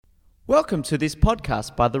Welcome to this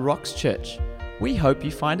podcast by The Rocks Church. We hope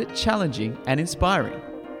you find it challenging and inspiring.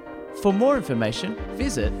 For more information,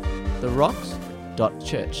 visit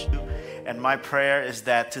therocks.church. And my prayer is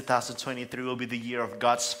that 2023 will be the year of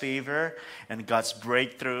God's favor and God's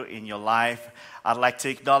breakthrough in your life. I'd like to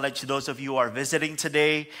acknowledge those of you who are visiting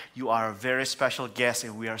today. You are a very special guest,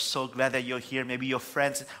 and we are so glad that you're here. Maybe your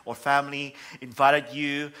friends or family invited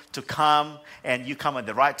you to come, and you come at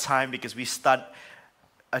the right time because we start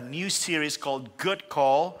a new series called Good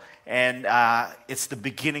Call, and it's the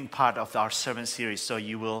beginning part of our sermon series, so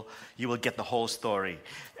you will get the whole story.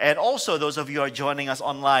 And also, those of you who are joining us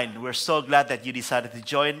online, we're so glad that you decided to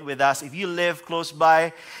join with us. If you live close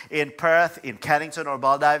by in Perth, in Cannington or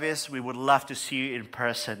Baldivis, we would love to see you in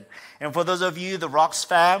person. And for those of you, the Rocks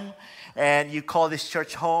fam, and you call this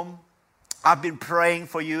church home, I've been praying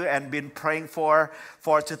for you and been praying for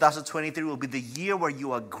 2023 will be the year where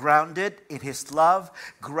you are grounded in His love,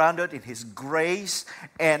 grounded in His grace,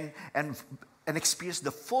 and experience the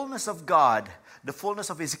fullness of God, the fullness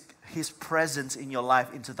of His presence in your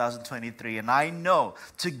life in 2023. And I know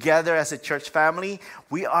together as a church family,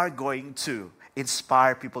 we are going to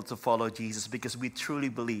inspire people to follow Jesus because we truly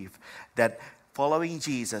believe that following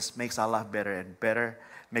Jesus makes our life better and better,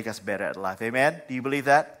 make us better at life. Amen? Do you believe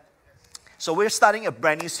that? So we're starting a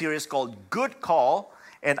brand new series called Good Call,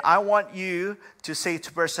 and I want you to say to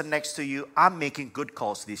the person next to you, I'm making good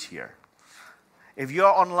calls this year. If you're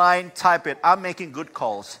online, type it, I'm making good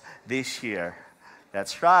calls this year.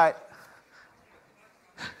 That's right.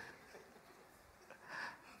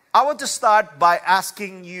 I want to start by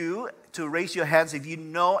asking you to raise your hands if you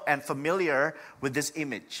know and familiar with this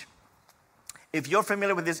image. If you're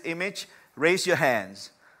familiar with this image, raise your hands.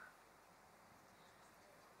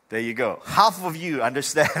 There you go. Half of you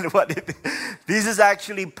understand what it is. This is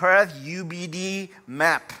actually Perth UBD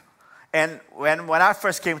map. And when I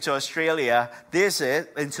first came to Australia, this is,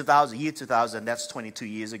 in 2000, that's 22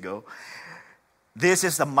 years ago, this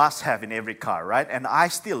is a must-have in every car, right? And I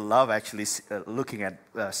still love actually looking at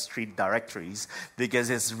street directories because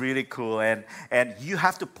it's really cool. And you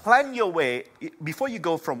have to plan your way. Before you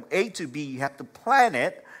go from A to B, you have to plan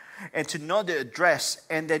it and to know the address.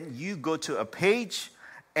 And then you go to a page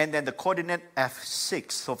and then the coordinate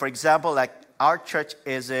F6. So for example, like our church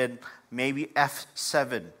is in maybe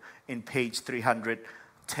F7 in page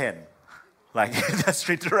 310. Like the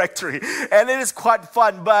street directory. And it is quite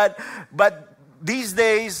fun, but these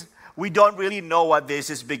days we don't really know what this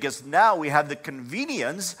is because now we have the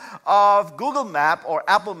convenience of Google Map or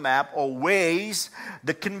Apple Map or Waze,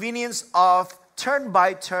 the convenience of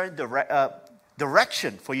turn-by-turn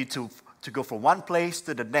direction for you to go from one place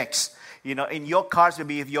to the next. You know, in your cars,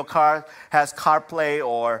 maybe if your car has CarPlay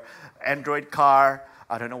or Android Car,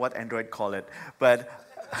 I don't know what Android call it, but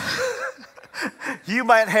you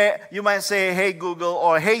might say, hey Google,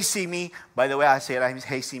 or hey Simi. By the way, I say I'm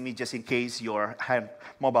hey Simi just in case your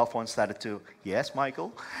mobile phone started to, yes,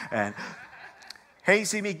 Michael? And hey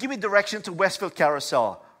Simi, give me direction to Westfield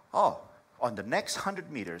Carousel. Oh, on the next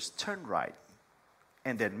 100 meters, turn right,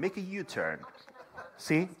 and then make a U-turn.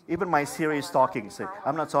 See, even my Siri is talking. So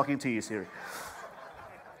I'm not talking to you, Siri.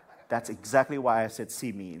 That's exactly why I said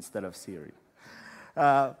see me instead of Siri.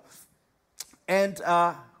 Don't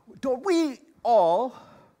we all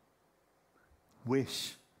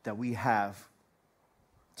wish that we have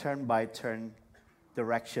turn-by-turn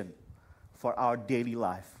direction for our daily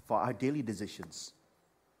life, for our daily decisions?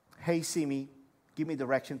 Hey, Simi, give me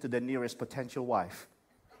direction to the nearest potential wife.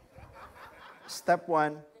 Step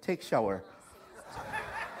 1, take shower.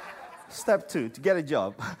 Step 2, to get a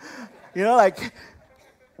job. You know, like,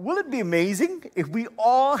 will it be amazing if we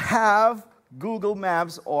all have Google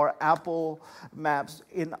Maps or Apple Maps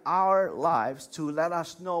in our lives to let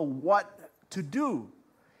us know what to do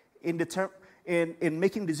in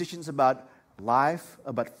making decisions about life,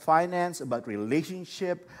 about finance, about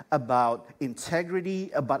relationship, about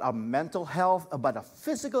integrity, about our mental health, about our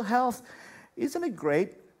physical health? Isn't it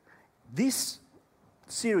great? This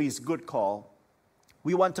series, Good Call,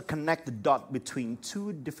 we want to connect the dot between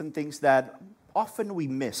two different things that often we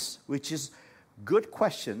miss, which is good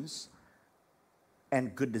questions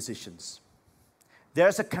and good decisions.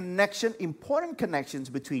 There's a connection, important connections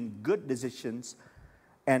between good decisions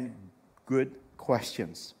and good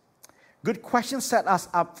questions. Good questions set us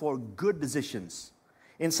up for good decisions.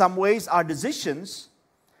 In some ways, our decisions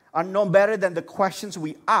are no better than the questions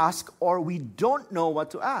we ask or we don't know what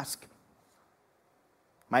to ask.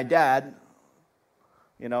 My dad,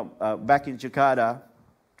 back in Jakarta,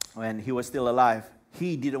 when he was still alive,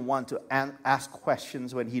 he didn't want to ask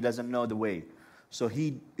questions when he doesn't know the way. So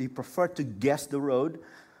he preferred to guess the road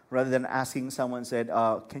rather than asking someone, said,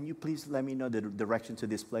 can you please let me know the direction to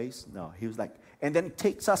this place? No, he was like, and then it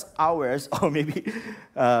takes us hours, or maybe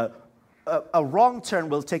a wrong turn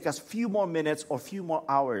will take us few more minutes or few more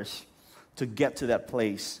hours to get to that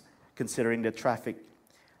place, considering the traffic.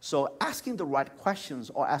 So asking the right questions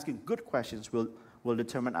or asking good questions will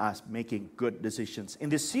determine us making good decisions. In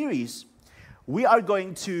this series, we are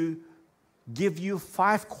going to give you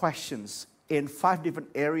 5 questions in 5 different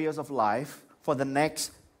areas of life for the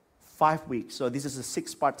next 5 weeks. So this is a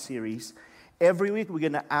 6-part series. Every week we're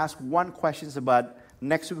going to ask 1 question about,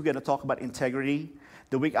 next week we're going to talk about integrity.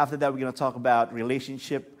 The week after that we're going to talk about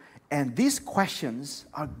relationship. And these questions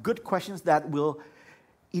are good questions that will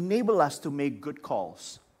enable us to make good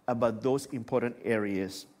calls about those important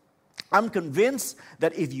areas. I'm convinced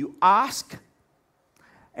that if you ask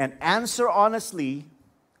and answer honestly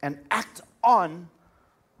and act on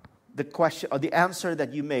the question or the answer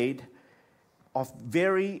that you made of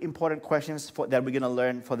very important questions that we're going to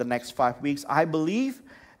learn for the next 5 weeks, I believe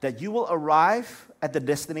that you will arrive at the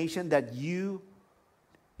destination that you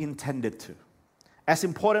intended to. As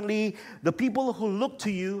importantly, the people who look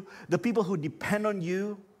to you, the people who depend on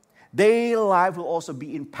you, their life will also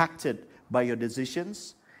be impacted by your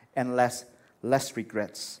decisions and less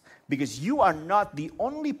regrets. Because you are not the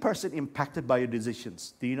only person impacted by your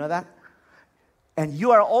decisions. Do you know that? And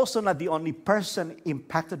you are also not the only person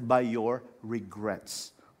impacted by your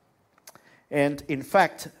regrets. And in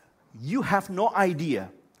fact, you have no idea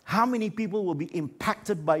how many people will be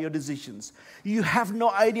impacted by your decisions. You have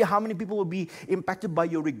no idea how many people will be impacted by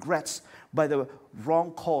your regrets, by the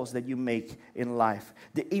wrong calls that you make in life.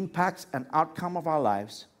 The impacts and outcome of our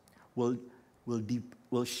lives will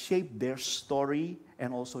shape their story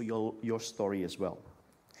and also your story as well.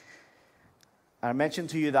 I mentioned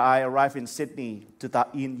to you that I arrived in Sydney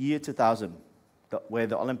in year 2000, where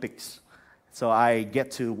the Olympics. So I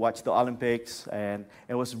get to watch the Olympics, and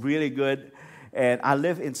it was really good. And I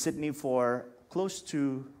lived in Sydney for close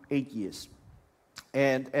to 8 years.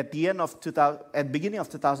 And at the beginning of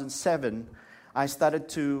 2007, I started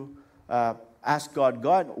to ask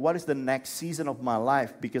God, what is the next season of my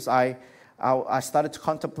life? Because I started to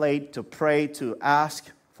contemplate, to pray, to ask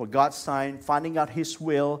for God's sign, finding out His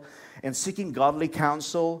will, and seeking godly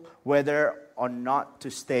counsel whether or not to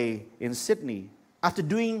stay in Sydney. After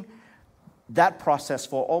doing that process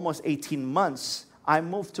for almost 18 months, I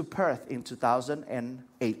moved to Perth in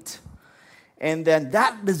 2008. And then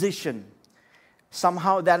that decision,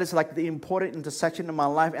 somehow that is like the important intersection in my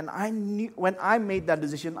life. And I knew, when I made that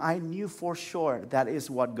decision, I knew for sure that is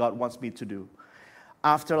what God wants me to do.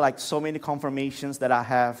 After like so many confirmations that I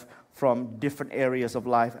have from different areas of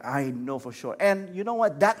life, I know for sure. And you know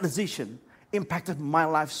what? That decision impacted my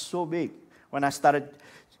life so big. When I started to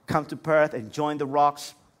come to Perth and join the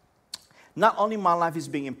Rocks, not only my life is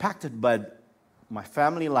being impacted, but my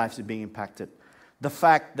family life is being impacted. The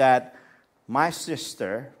fact that my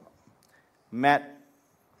sister met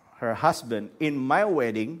her husband in my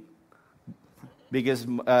wedding, because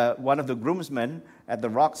one of the groomsmen at the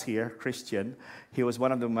Rocks here, Christian, he was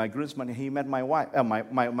one of my groomsmen, and he met my wife,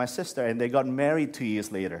 my sister, and they got married 2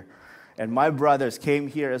 years later. And my brothers came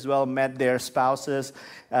here as well, met their spouses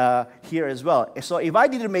here as well. So if I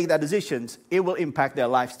didn't make that decision, it will impact their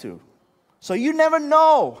lives too. So you never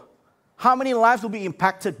know how many lives will be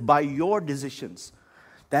impacted by your decisions.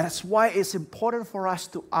 That's why it's important for us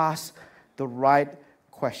to ask the right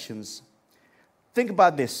questions. Think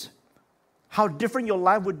about this. How different your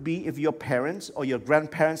life would be if your parents or your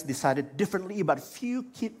grandparents decided differently about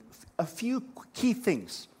a few key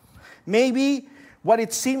things. Maybe what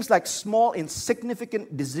it seems like small,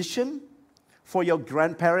 insignificant decision for your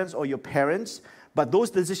grandparents or your parents, but those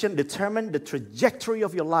decisions determine the trajectory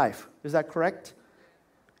of your life. Is that correct?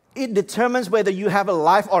 It determines whether you have a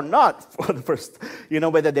life or not, for the first,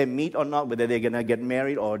 whether they meet or not, whether they're going to get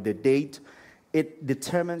married or they date. It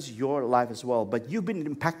determines your life as well. But you've been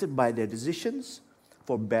impacted by their decisions,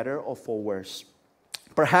 for better or for worse.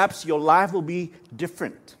 Perhaps your life will be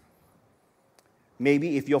different.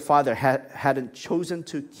 Maybe if your father hadn't chosen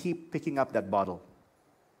to keep picking up that bottle.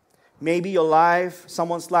 Maybe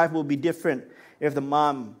someone's life will be different if the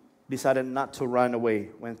mom decided not to run away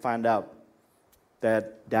when found out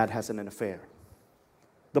that dad has an affair.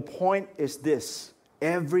 The point is this: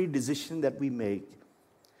 every decision that we make,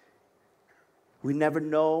 we never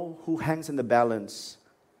know who hangs in the balance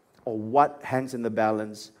or what hangs in the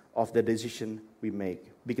balance of the decision we make.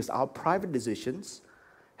 Because our private decisions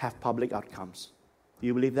have public outcomes. Do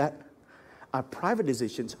you believe that? Our private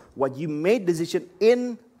decisions, what you made decision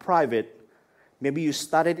in private, maybe you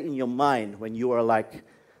started in your mind when you were like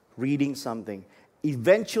reading something.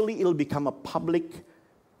 Eventually, it'll become a public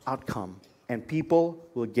outcome, and people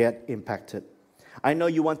will get impacted. I know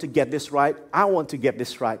you want to get this right. I want to get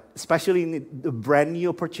this right, especially in the brand new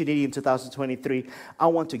opportunity in 2023. I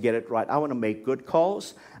want to get it right. I want to make good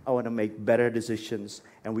calls. I want to make better decisions,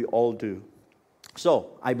 and we all do.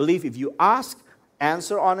 So I believe if you ask,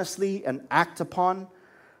 answer honestly, and act upon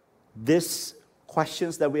these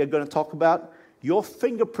questions that we are going to talk about, your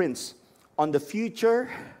fingerprints on the future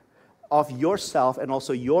of yourself and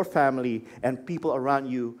also your family and people around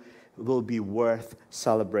you will be worth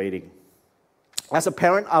celebrating. As a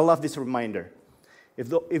parent, I love this reminder.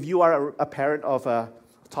 If you are a parent of a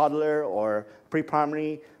toddler or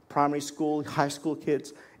pre-primary, primary school, high school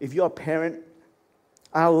kids, if you're a parent,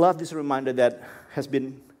 I love this reminder that has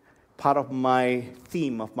been part of my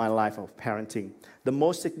theme of my life of parenting. The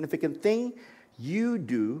most significant thing you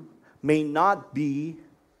do may not be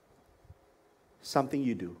something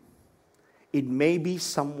you do. It may be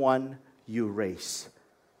someone you raise.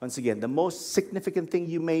 Once again, the most significant thing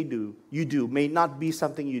you do may not be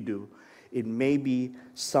something you do. It may be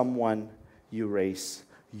someone you raise.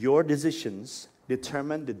 Your decisions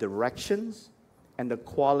determine the directions and the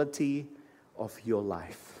quality of your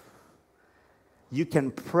life. You can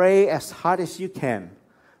pray as hard as you can,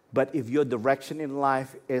 but if your direction in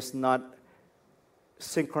life is not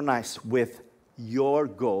synchronized with your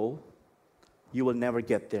goal, you will never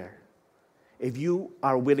get there. If you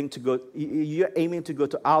are willing to go, you're aiming to go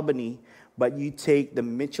to Albany, but you take the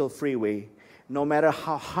Mitchell Freeway, no matter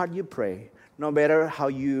how hard you pray, no matter how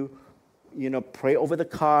you pray over the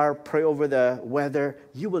car, pray over the weather,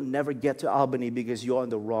 you will never get to Albany because you're in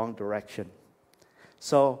the wrong direction.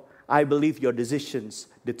 So I believe your decisions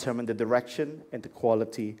determine the direction and the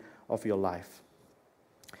quality of your life.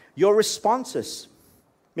 Your responses,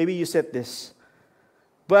 maybe you said this,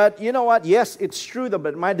 but you know what? Yes, it's true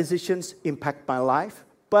that my decisions impact my life.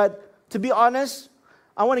 But to be honest,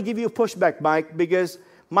 I want to give you a pushback, Mike, because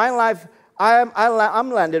my life, I'm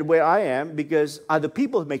landed where I am because other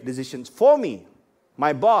people make decisions for me.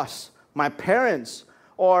 My boss, my parents,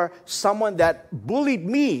 or someone that bullied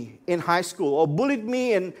me in high school or bullied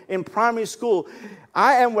me in primary school.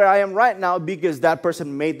 I am where I am right now because that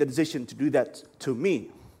person made the decision to do that to me.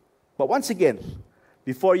 But once again,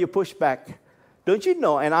 before you push back, don't you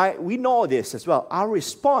know, and we know this as well, our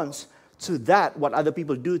response to that, what other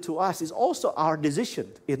people do to us, is also our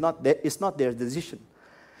decision. It's not their decision.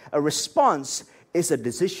 A response is a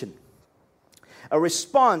decision. A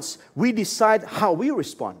response, we decide how we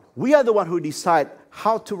respond. We are the one who decide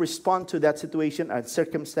how to respond to that situation and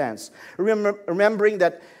circumstance. Remembering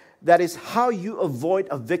that is how you avoid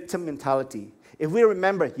a victim mentality. If we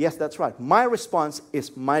remember, yes, that's right, my response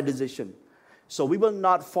is my decision. So we will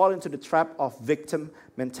not fall into the trap of victim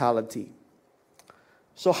mentality.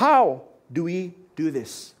 So how do we do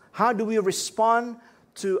this? How do we respond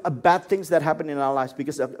to bad things that happen in our lives?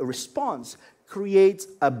 Because a response creates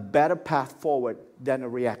a better path forward than a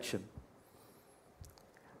reaction.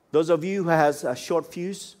 Those of you who has a short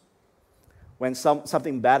fuse, when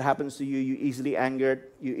something bad happens to you, you easily angered,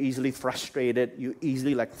 you easily frustrated, you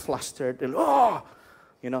easily flustered, and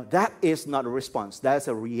that is not a response. That is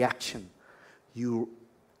a reaction. You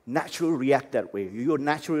naturally react that way. You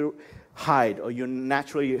naturally hide or you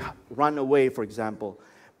naturally run away, for example.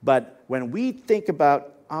 But when we think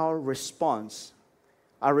about our response,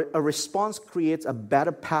 a response creates a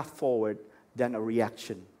better path forward than a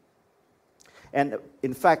reaction. And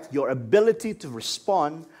in fact, your ability to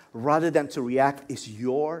respond rather than to react is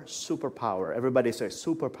your superpower. Everybody says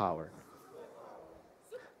superpower.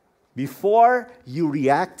 Before you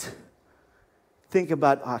react, think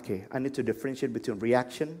about, okay, I need to differentiate between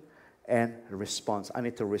reaction and response. I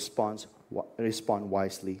need to respond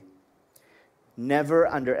wisely. Never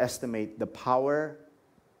underestimate the power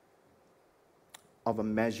of a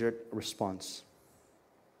measured response.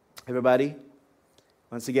 Everybody,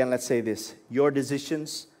 once again, let's say this. Your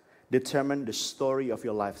decisions determine the story of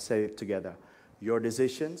your life. Say it together. Your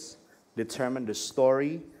decisions determine the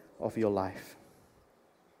story of your life.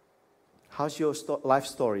 How's your life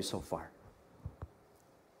story so far?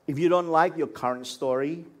 If you don't like your current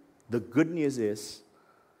story, the good news is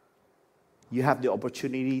you have the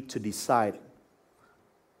opportunity to decide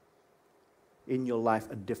in your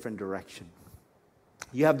life a different direction.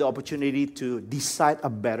 You have the opportunity to decide a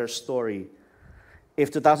better story.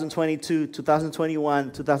 If 2022,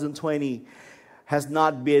 2021, 2020 has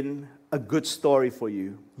not been a good story for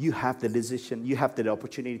you, you have the decision, you have the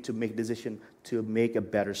opportunity to make a decision to make a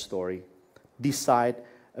better story. Decide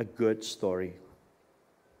a good story.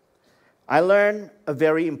 I learned a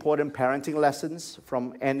very important parenting lessons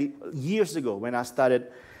from Andy years ago when I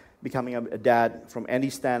started becoming a dad, from Andy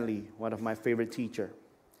Stanley, one of my favorite teachers.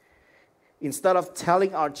 instead of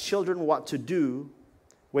telling our children what to do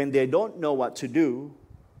when they don't know what to do,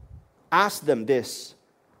 ask them this: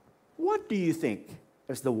 what do you think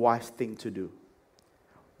is the wise thing to do?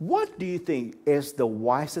 What do you think is the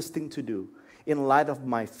wisest thing to do? In light of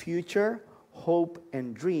my future, hope,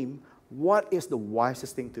 and dream, what is the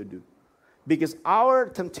wisest thing to do? Because our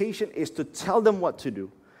temptation is to tell them what to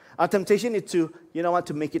do. Our temptation is to,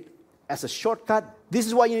 to make it as a shortcut. This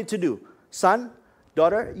is what you need to do. Son,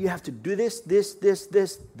 daughter, you have to do this,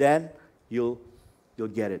 then you'll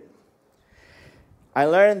get it. I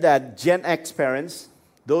learned that Gen X parents,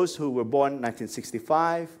 those who were born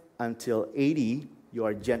 1965 until 80, you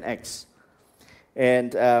are Gen X.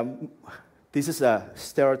 And this is a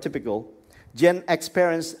stereotypical. Gen X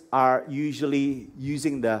parents are usually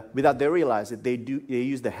using without they realize it, they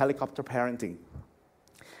use the helicopter parenting,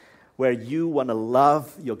 where you want to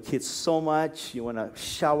love your kids so much, you want to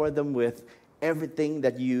shower them with everything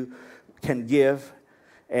that you can give.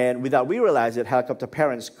 And without we realize it, helicopter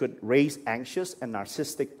parents could raise anxious and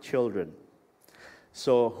narcissistic children.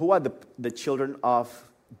 So who are the children of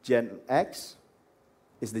Gen X?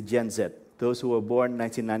 It's the Gen Z, those who were born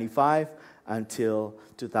 1995 until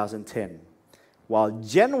 2010. While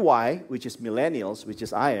Gen Y, which is millennials, which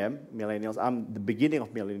is I am, millennials, I'm the beginning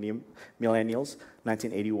of millennials,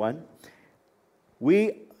 1981,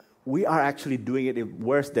 we are actually doing it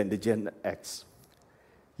worse than the Gen X.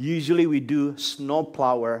 Usually we do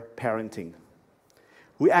snowplower parenting.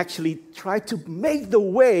 We actually try to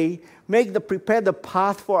prepare the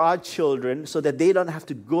path for our children so that they don't have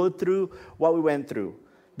to go through what we went through.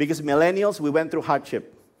 Because millennials, we went through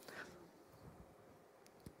hardship.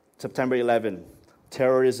 September 11,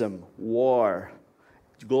 terrorism, war,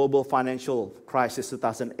 global financial crisis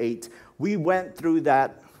 2008. We went through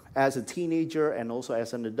that as a teenager and also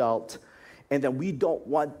as an adult. And then we don't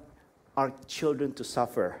want our children to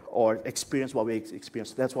suffer or experience what we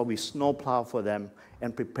experienced. That's why we snowplow for them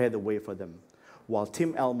and prepare the way for them. While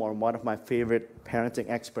Tim Elmore, one of my favorite parenting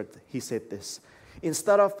experts, he said this: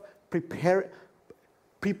 instead of prepare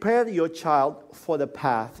your child for the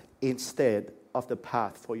path instead of the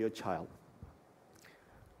path for your child.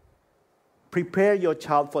 Prepare your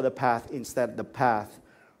child for the path instead of the path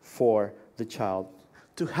for the child.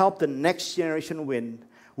 To help the next generation win,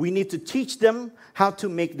 we need to teach them how to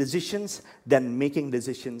make decisions than making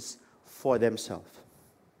decisions for themselves.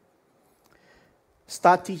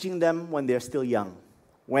 Start teaching them when they're still young,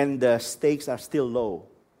 when the stakes are still low.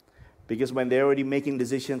 Because when they're already making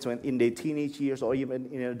decisions in their teenage years or even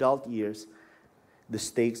in adult years, the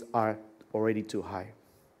stakes are already too high.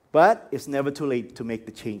 But it's never too late to make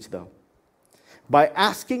the change, though. By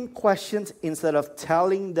asking questions instead of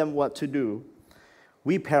telling them what to do,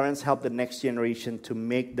 we parents help the next generation to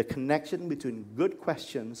make the connection between good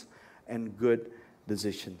questions and good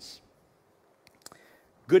decisions.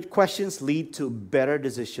 Good questions lead to better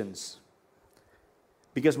decisions.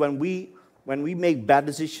 Because when we make bad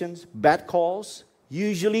decisions, bad calls,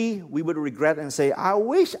 usually we would regret and say, I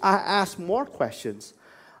wish I asked more questions.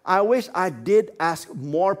 I wish I did ask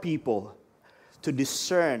more people to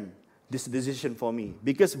discern this decision for me.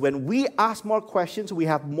 Because when we ask more questions, we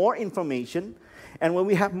have more information. And when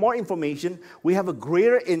we have more information, we have a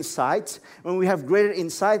greater insight. When we have greater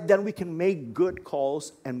insight, then we can make good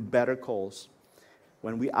calls and better calls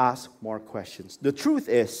when we ask more questions. The truth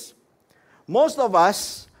is, most of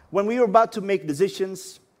us, when we are about to make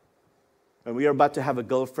decisions, when we are about to have a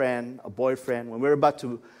girlfriend, a boyfriend, when we're about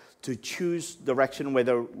to choose direction,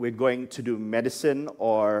 whether we're going to do medicine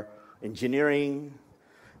or engineering,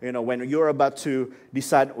 when you're about to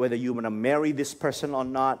decide whether you want to marry this person or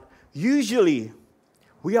not, usually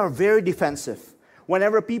we are very defensive.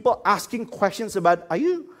 Whenever people asking questions about, are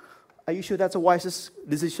you sure that's the wisest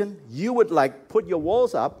decision? You would put your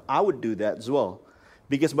walls up. I would do that as well.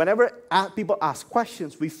 Because whenever people ask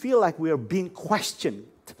questions, we feel like we are being questioned.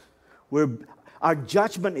 Our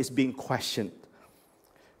judgment is being questioned.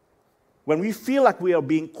 When we feel like we are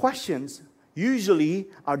being questioned, usually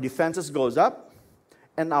our defenses goes up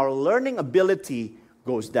and our learning ability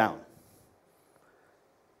goes down.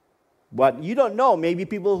 But you don't know, maybe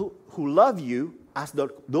people who love you ask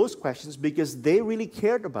those questions because they really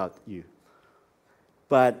cared about you.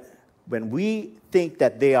 But when we think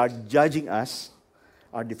that they are judging us,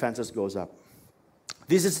 our defenses goes up.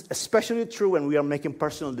 This is especially true when we are making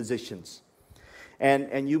personal decisions.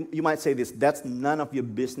 And you might say this, that's none of your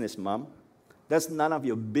business, Mom. That's none of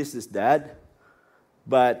your business, Dad.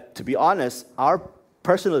 But to be honest, our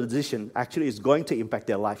personal decision actually is going to impact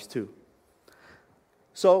their lives too.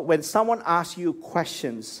 So when someone asks you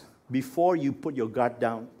questions before you put your guard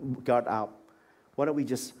out, why don't we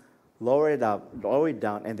just lower it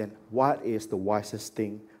down, and then what is the wisest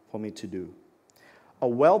thing for me to do? A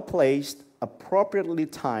well-placed, appropriately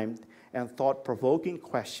timed, and thought-provoking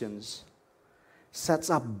questions sets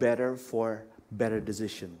up better for better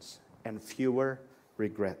decisions and fewer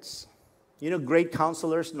regrets. You know, great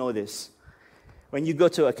counselors know this. When you go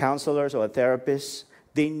to a counselor or a therapist,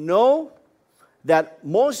 they know that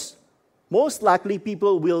most likely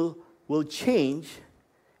people will change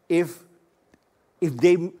if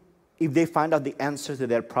they find out the answer to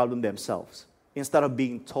their problem themselves, instead of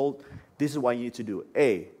being told, this is what you need to do.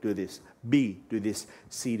 A, do this. B, do this.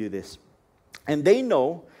 C, do this. And they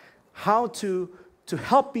know how to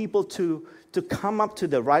help people to come up to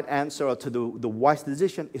the right answer or to the wise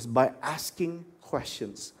decision is by asking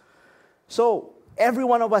questions. So every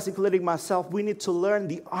one of us, including myself, we need to learn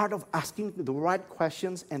the art of asking the right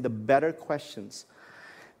questions and the better questions.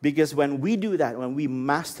 Because when we do that, when we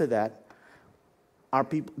master that,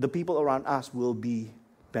 the people around us will be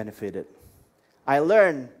benefited. I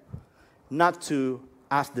learned not to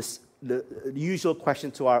ask the usual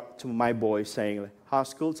question to my boys, saying, how's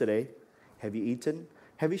school today? Have you eaten?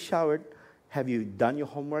 Have you showered? Have you done your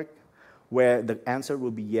homework? Where the answer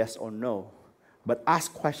will be yes or no. But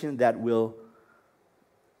ask questions that will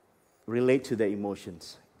relate to their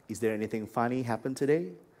emotions. Is there anything funny happened today?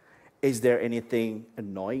 Is there anything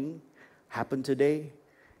annoying happened today?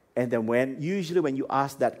 And then usually when you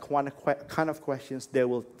ask that kind of questions, they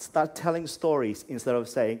will start telling stories instead of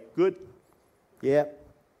saying, good, yeah,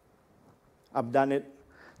 I've done it.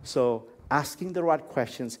 So asking the right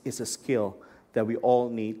questions is a skill that we all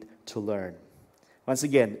need to learn. Once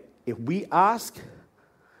again, if we ask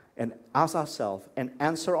ourselves and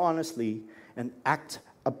answer honestly and act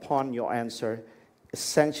upon your answer,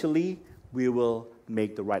 essentially we will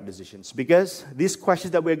make the right decisions. Because these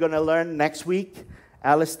questions that we're going to learn next week,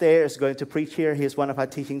 Alistair is going to preach here. He's one of our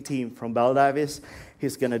teaching team from Baldivis.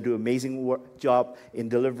 He's going to do an amazing job in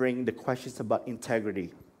delivering the questions about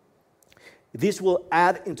integrity. This will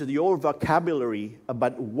add into your vocabulary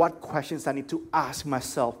about what questions I need to ask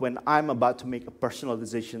myself when I'm about to make personal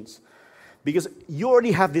decisions. Because you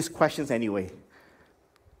already have these questions anyway.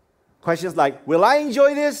 Questions like, will I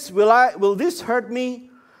enjoy this? Will this hurt me?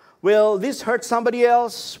 Will this hurt somebody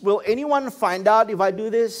else? Will anyone find out if I do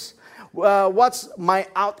this? What's my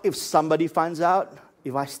out if somebody finds out?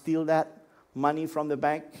 If I steal that money from the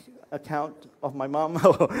bank account of my mom?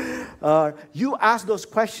 You ask those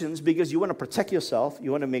questions because you want to protect yourself.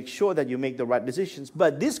 You want to make sure that you make the right decisions.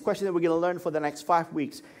 But this question that we're going to learn for the next 5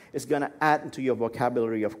 weeks is going to add into your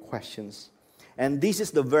vocabulary of questions. And this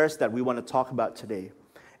is the verse that we want to talk about today.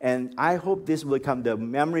 And I hope this will become the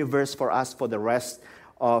memory verse for us for the rest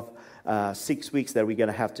of 6 weeks that we're going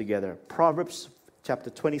to have together. Proverbs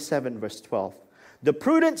chapter 27, verse 12. The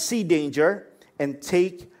prudent see danger and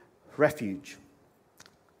take refuge.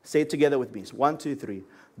 Say it together with me. 1, 2, 3.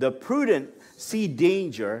 The prudent see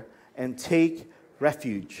danger and take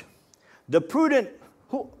refuge. The prudent,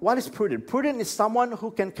 what is prudent? Prudent is someone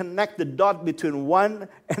who can connect the dot between one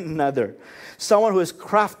and another. Someone who is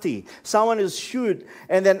crafty. Someone who is shrewd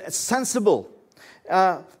and then sensible.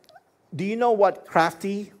 Do you know what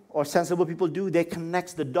crafty or sensible people do? They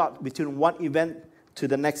connect the dot between one event to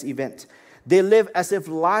the next event. They live as if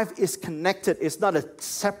life is connected. It's not a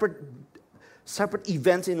separate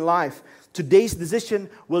event in life. Today's decision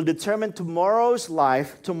will determine tomorrow's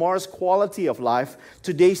life, tomorrow's quality of life.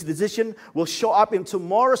 Today's decision will show up in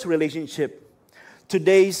tomorrow's relationship.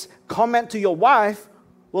 Today's comment to your wife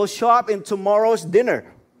will show up in tomorrow's dinner.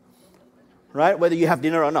 Right? Whether you have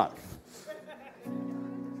dinner or not.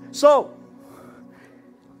 So,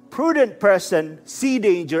 prudent person see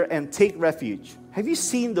danger and take refuge. Have you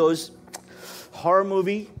seen those horror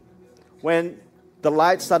movie when the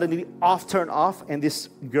lights suddenly turn off and this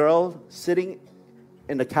girl sitting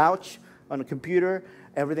in the couch on the computer,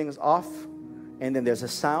 everything is off, and then there's a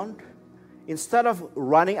sound? Instead of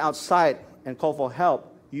running outside and call for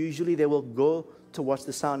help, usually they will go towards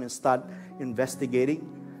the sound and start investigating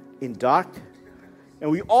in dark.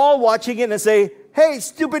 And we all watching it and say, hey,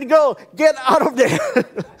 stupid girl, get out of there.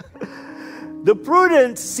 The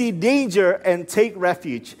prudent see danger and take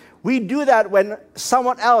refuge. We do that when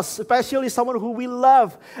someone else, especially someone who we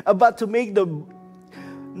love, about to make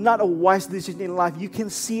not a wise decision in life, you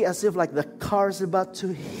can see as if like the car is about to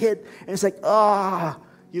hit, and it's like,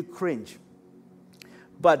 you cringe.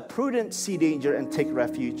 But prudent see danger and take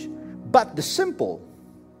refuge. But the simple,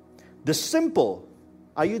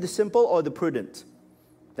 are you the simple or the prudent?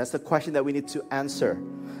 That's the question that we need to answer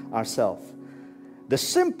ourselves. The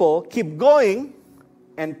simple keep going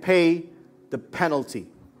and pay the penalty.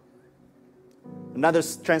 Another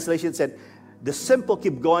translation said, The simple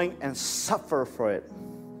keep going and suffer for it.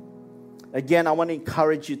 Again, I want to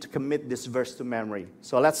encourage you to commit this verse to memory.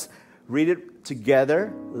 So let's read it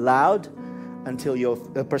together, loud, until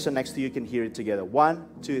the person next to you can hear it together. 1,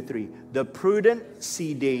 2, 3. The prudent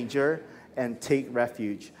see danger and take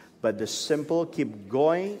refuge, but the simple keep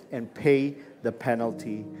going and pay the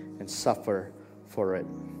penalty and suffer for it.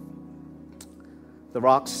 The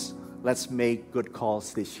Rocks, let's make good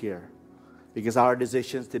calls this year, because our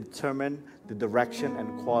decisions determine the direction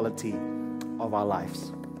and quality of our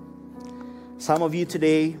lives. Some of you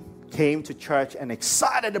today came to church and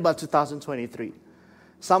excited about 2023.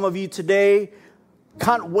 Some of you today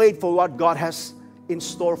can't wait for what God has in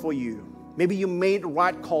store for you. Maybe you made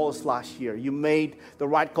right calls last year. You made the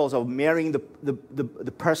right calls of marrying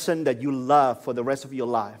the person that you love for the rest of your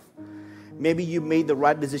life. Maybe you made the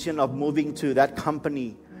right decision of moving to that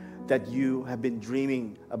company that you have been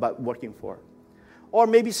dreaming about working for. Or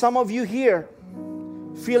maybe some of you here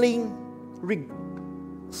feeling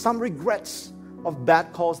some regrets of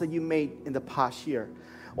bad calls that you made in the past year.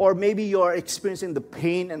 Or maybe you're experiencing the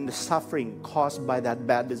pain and the suffering caused by that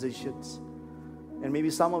bad decisions. And maybe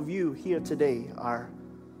some of you here today are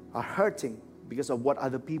hurting because of what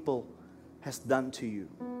other people has done to you.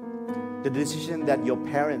 The decision that your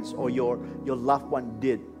parents or your loved one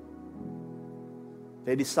did.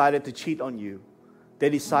 They decided to cheat on you. They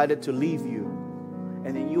decided to leave you.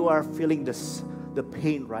 And then you are feeling the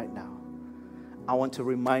pain right now. I want to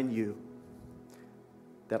remind you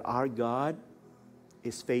that our God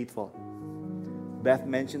is faithful. Beth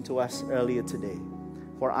mentioned to us earlier today,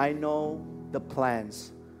 for I know the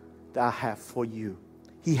plans that I have for you.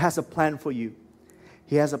 He has a plan for you.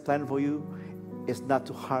 He has a plan for you. It's not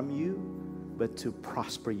to harm you, but to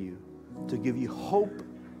prosper you, to give you hope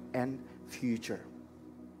and future.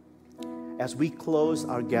 As we close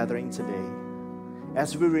our gathering today,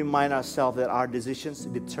 as we remind ourselves that our decisions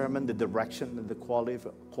determine the direction and the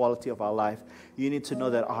quality of our life, you need to know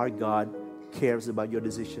that our God cares about your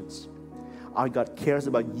decisions. Our God cares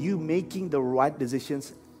about you making the right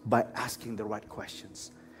decisions by asking the right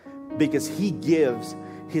questions. Because He gives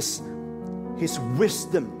His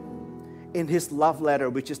wisdom in His love letter,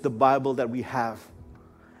 which is the Bible that we have.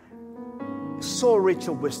 So rich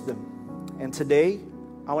of wisdom. And today,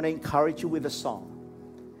 I want to encourage you with a song.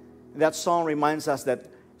 That song reminds us that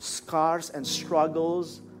scars and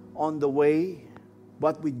struggles on the way,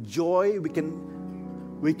 but with joy, we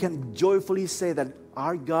can joyfully say that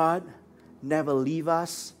our God never leave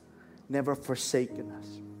us, never forsaken us.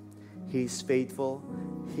 He is faithful.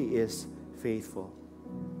 He is faithful.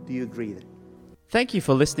 Do you agree then? Thank you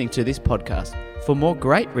for listening to this podcast. For more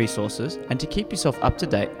great resources and to keep yourself up to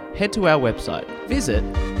date, head to our website. Visit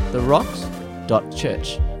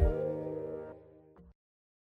therocks.church.